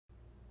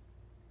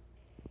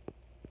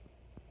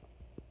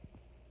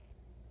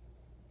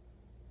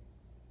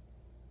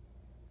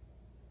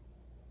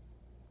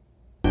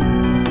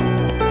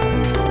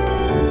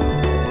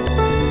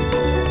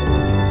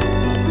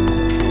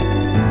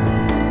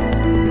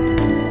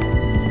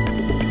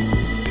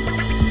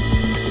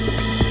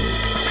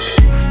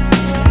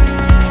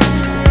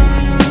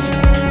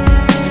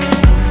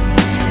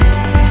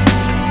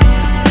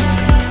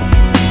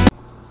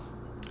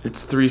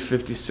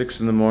3:56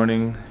 in the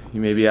morning. You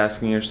may be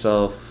asking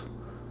yourself,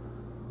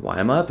 why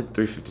I'm up at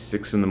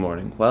 3:56 in the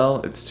morning?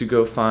 Well, it's to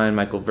go find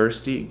Michael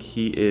Versteeg.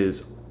 He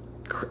is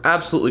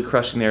absolutely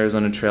crushing the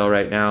Arizona Trail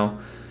right now.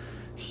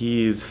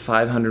 He's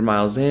 500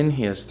 miles in,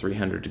 he has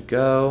 300 to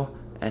go,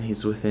 and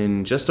he's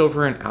within just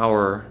over an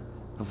hour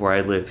of where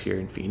I live here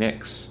in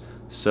Phoenix.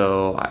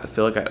 So I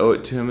feel like I owe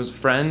it to him as a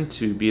friend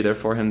to be there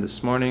for him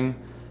this morning,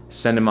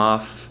 send him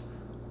off,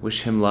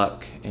 wish him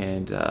luck,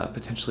 and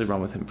potentially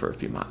run with him for a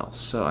few miles.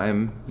 So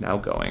I'm now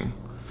going.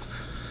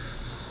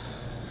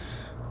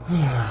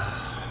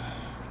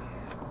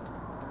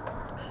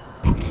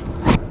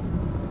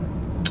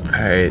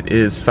 Alright, it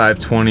is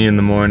 5:20 in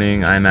the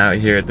morning. I'm out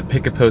here at the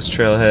Picketpost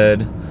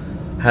Trailhead.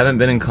 Haven't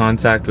been in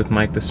contact with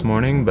Mike this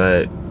morning,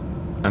 but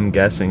I'm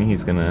guessing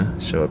he's gonna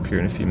show up here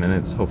in a few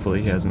minutes.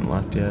 Hopefully he hasn't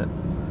left yet.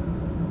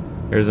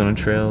 Arizona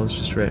Trail is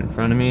just right in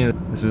front of me.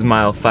 This is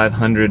mile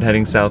 500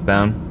 heading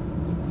southbound.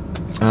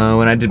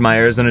 When I did my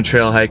Arizona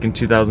Trail hike in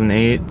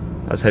 2008,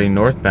 I was heading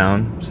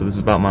northbound, so this is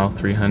about mile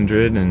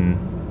 300, and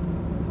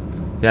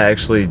yeah, I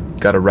actually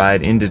got a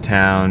ride into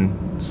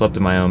town, slept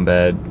in my own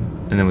bed,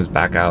 and then was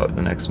back out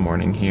the next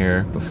morning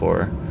here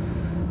before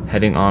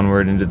heading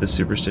onward into the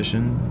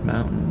Superstition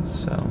Mountains.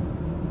 So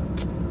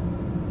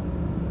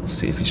we'll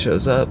see if he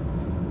shows up.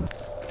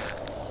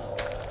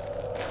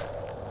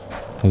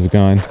 How's it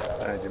going?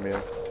 Hi, Jimmy.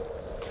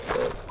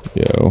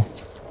 Yo.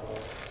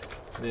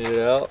 Made it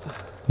out?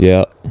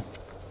 Yeah.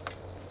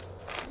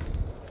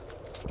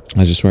 I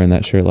was just wearing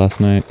that shirt last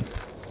night.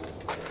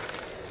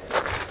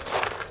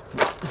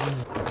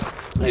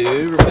 Have you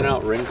ever been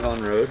out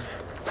Rincon Road?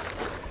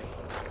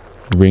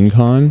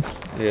 Rincon?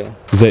 Yeah.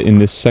 Is that in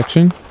this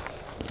section?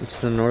 It's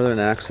the northern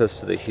access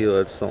to the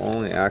Gila. It's the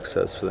only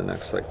access for the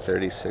next like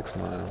 36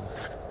 miles.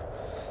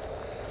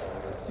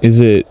 Is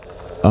it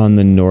on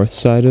the north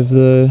side of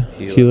the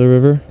Gila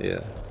River? Yeah.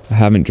 I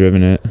haven't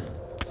driven it.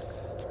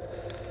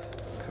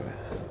 Okay.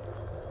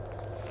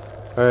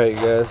 Alright, you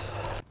guys.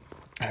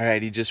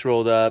 Alright, he just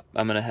rolled up.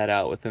 I'm gonna head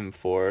out with him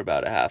for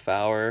about a half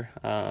hour,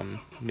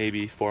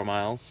 maybe 4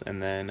 miles,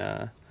 and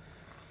then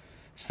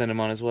send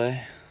him on his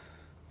way.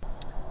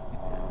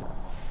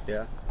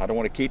 Yeah. I don't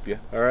want to keep you.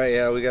 All right,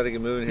 yeah, we got to get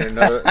moving here.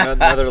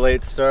 Another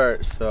late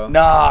start, so.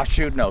 Nah,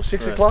 shoot, no.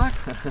 6 o'clock?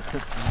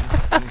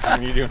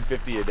 You're doing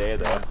 50 a day,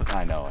 though.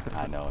 I know it.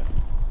 I know it.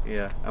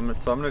 Yeah, I'm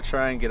gonna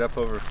try and get up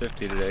over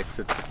 50 today because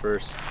it's the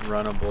first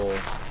runnable.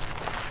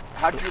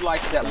 How'd you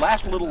like that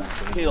last little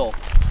hill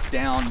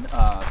down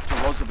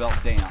to Roosevelt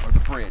Dam, or the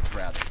bridge,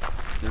 rather?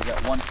 There's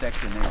that one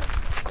section there.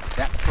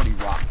 That's pretty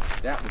rocky.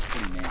 That was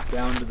pretty nasty.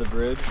 Down to the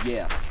bridge?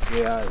 Yes.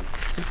 Yeah,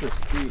 super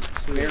steep.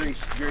 Very,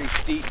 very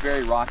steep,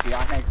 very rocky.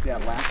 I hiked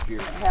that last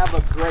year. Have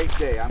a great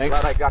day. I'm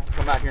glad I got to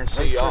come out here and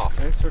see you off.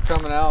 Thanks for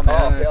coming out, man.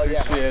 Oh, I hell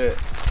yeah. appreciate it.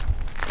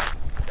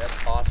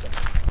 That's awesome.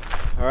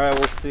 All right,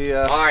 we'll see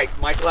ya. All right,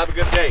 Michael, have a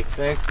good day.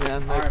 Thanks,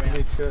 man. Nice to man.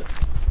 meet you.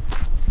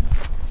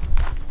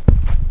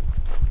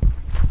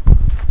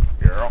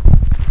 Girl.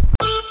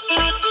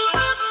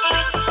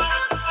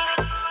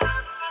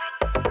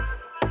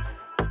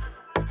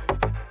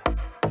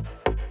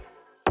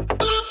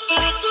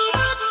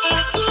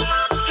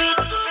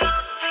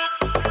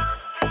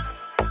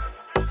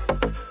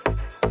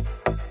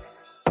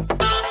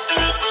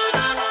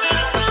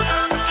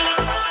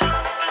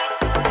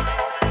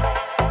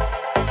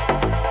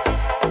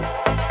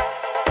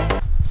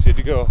 So you had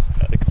to go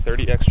like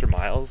 30 extra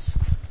miles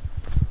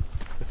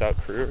without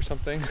crew or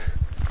something?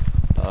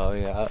 Oh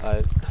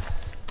yeah,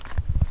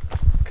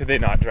 Could they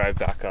not drive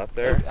back up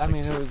there? I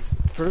mean, it was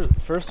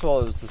first of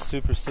all, it was the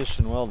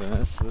Superstition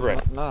Wilderness. So there's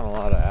Right. not a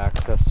lot of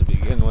access to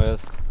begin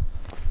with,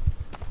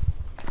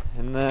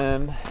 and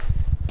then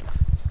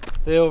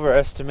they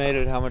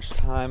overestimated how much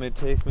time it'd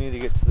take me to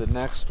get to the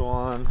next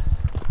one.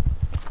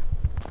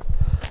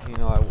 You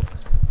know,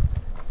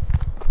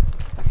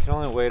 I can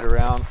only wait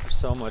around for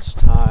so much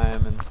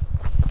time, and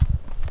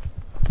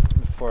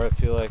before I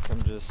feel like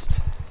I'm just,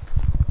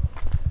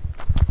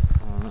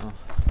 I don't know,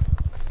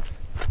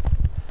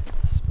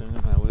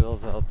 spinning my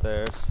wheels out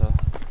there. So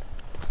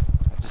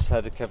I just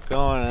had to keep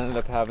going. I ended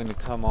up having to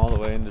come all the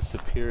way into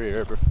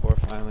Superior before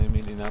finally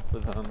meeting up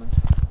with them.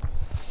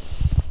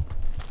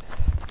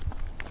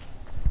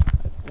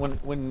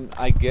 When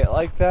I get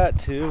like that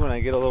too, when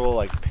I get a little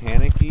like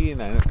panicky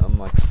and I'm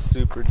like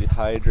super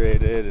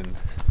dehydrated and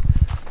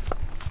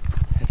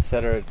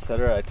etc.,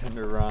 I tend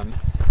to run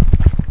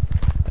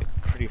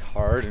like pretty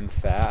hard and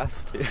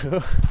fast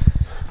too.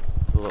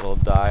 It's a little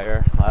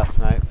dire last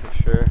night for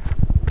sure.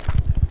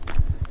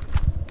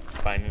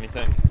 Find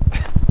anything?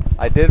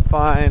 I did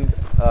find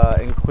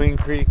in Queen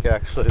Creek,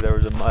 actually, there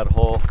was a mud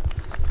hole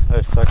that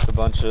I sucked a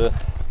bunch of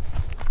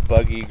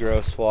buggy,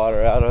 gross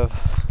water out of.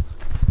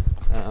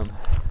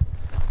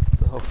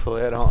 So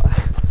hopefully I don't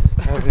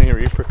have any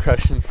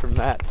repercussions from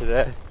that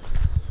today.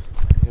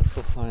 I guess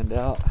we'll find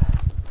out.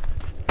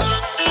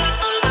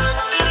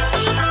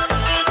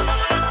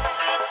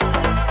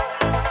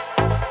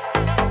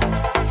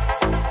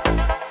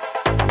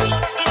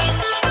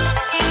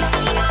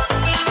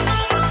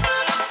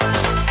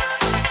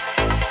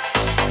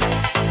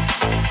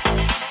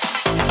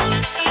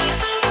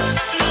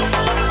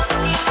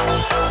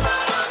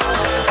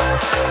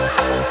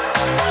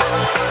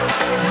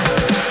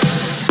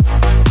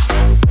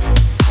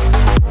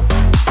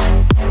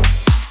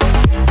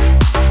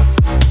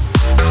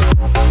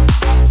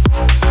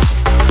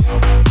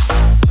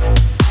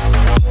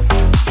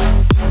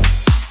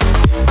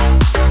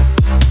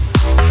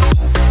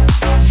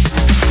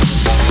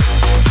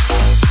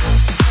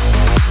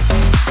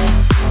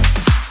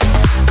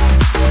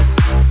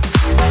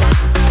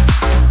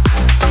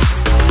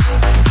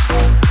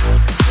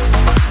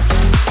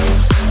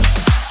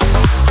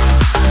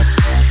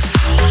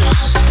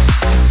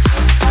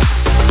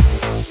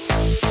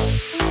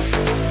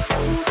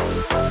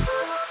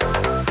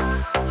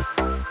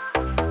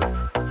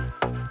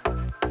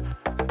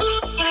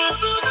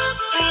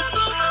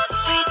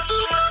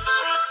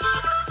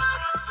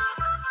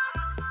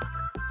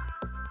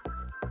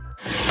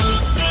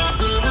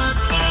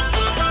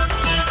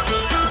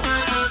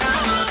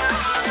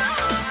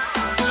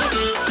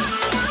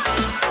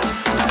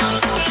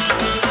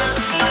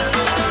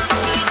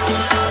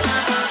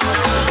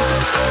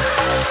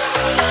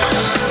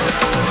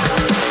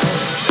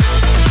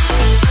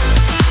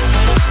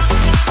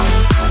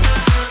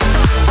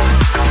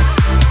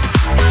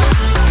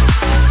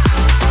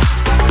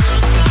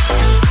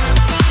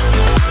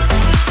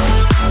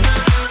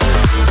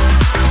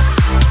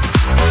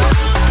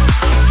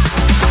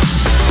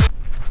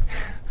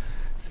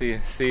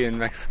 see you in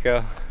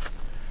Mexico.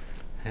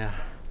 Yeah.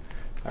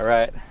 All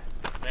right.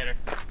 Later.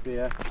 See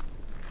ya.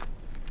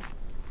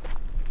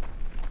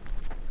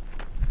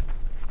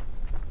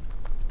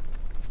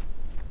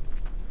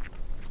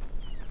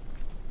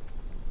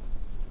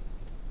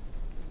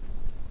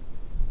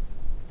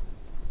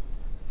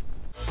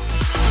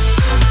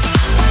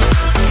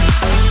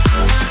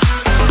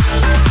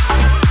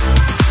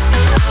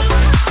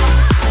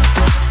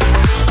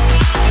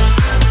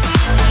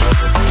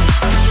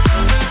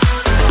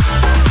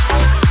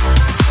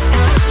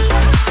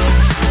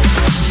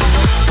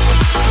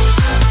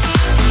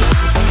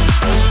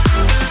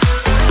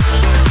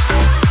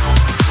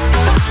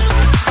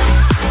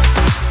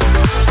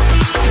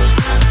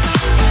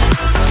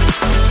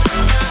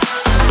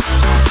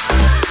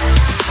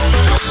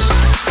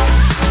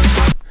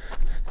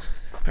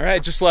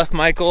 Alright, just left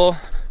Michael,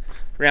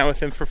 ran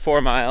with him for 4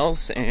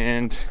 miles,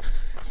 and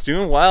he's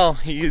doing well.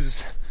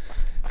 He's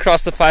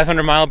crossed the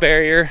 500-mile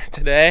barrier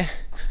today,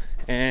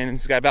 and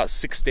he's got about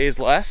 6 days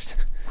left.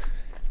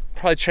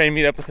 Probably try to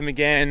meet up with him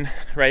again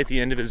right at the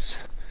end of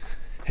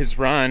his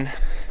run.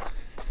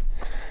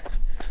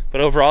 But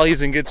overall,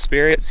 he's in good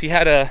spirits. He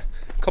had a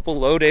couple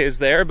low days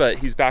there, but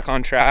he's back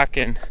on track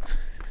and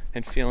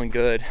feeling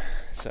good.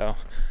 So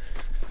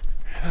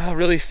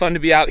really fun to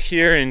be out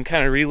here and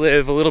kind of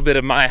relive a little bit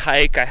of my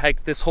hike. I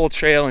hiked this whole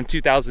trail in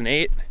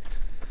 2008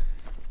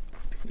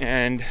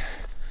 and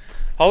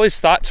always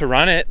thought to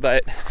run it,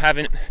 but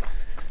haven't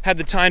had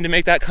the time to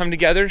make that come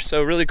together.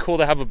 So really cool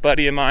to have a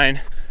buddy of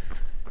mine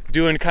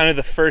doing kind of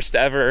the first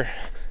ever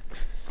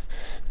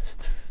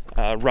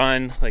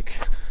run,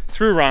 like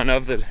through run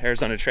of the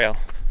Arizona Trail.